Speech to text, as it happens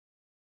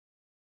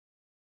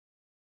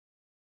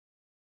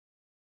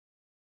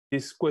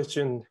this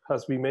question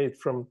has been made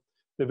from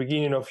the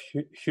beginning of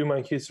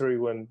human history,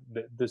 when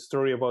the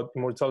story about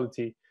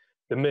immortality,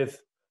 the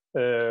myth,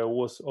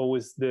 was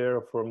always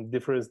there from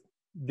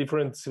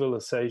different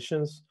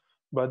civilizations.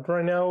 But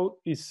right now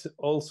is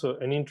also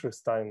an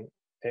interesting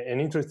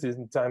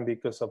time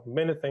because of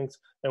many things,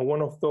 and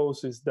one of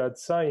those is that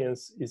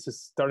science is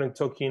starting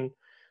talking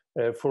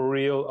for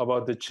real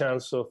about the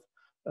chance of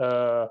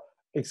uh,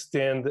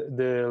 extend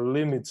the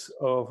limits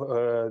of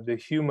the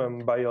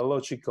human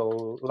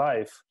biological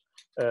life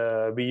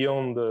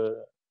beyond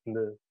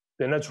the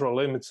natural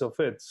limits of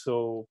it.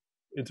 So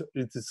it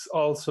is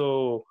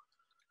also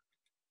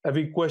a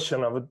big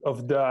question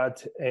of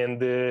that, and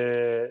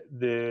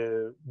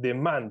the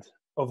demand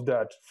of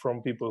that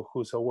from people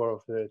who's aware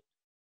of it.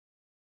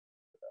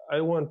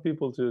 I want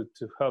people to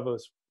have a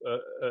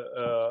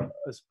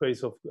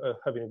space of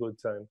having a good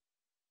time.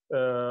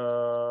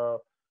 Uh,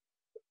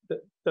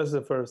 that's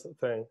the first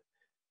thing.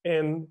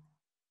 And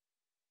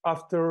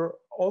after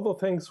all the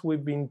things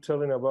we've been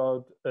telling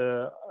about,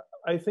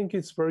 I think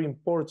it's very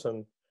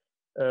important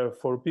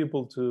for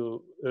people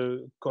to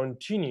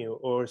continue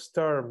or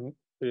start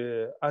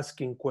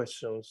asking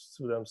questions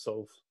to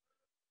themselves.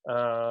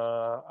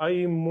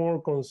 I'm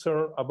more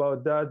concerned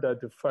about that than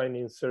to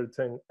finding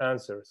certain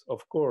answers.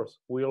 Of course,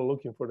 we are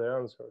looking for the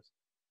answers,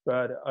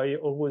 but I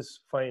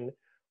always find,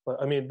 well,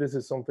 I mean, this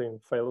is something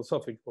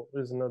philosophical.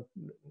 It's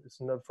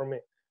not for me,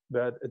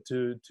 but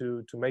to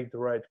make the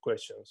right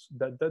questions.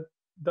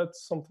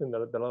 That's something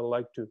that I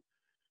like to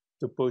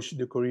push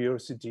the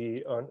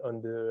curiosity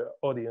on the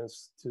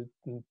audience to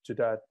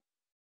that.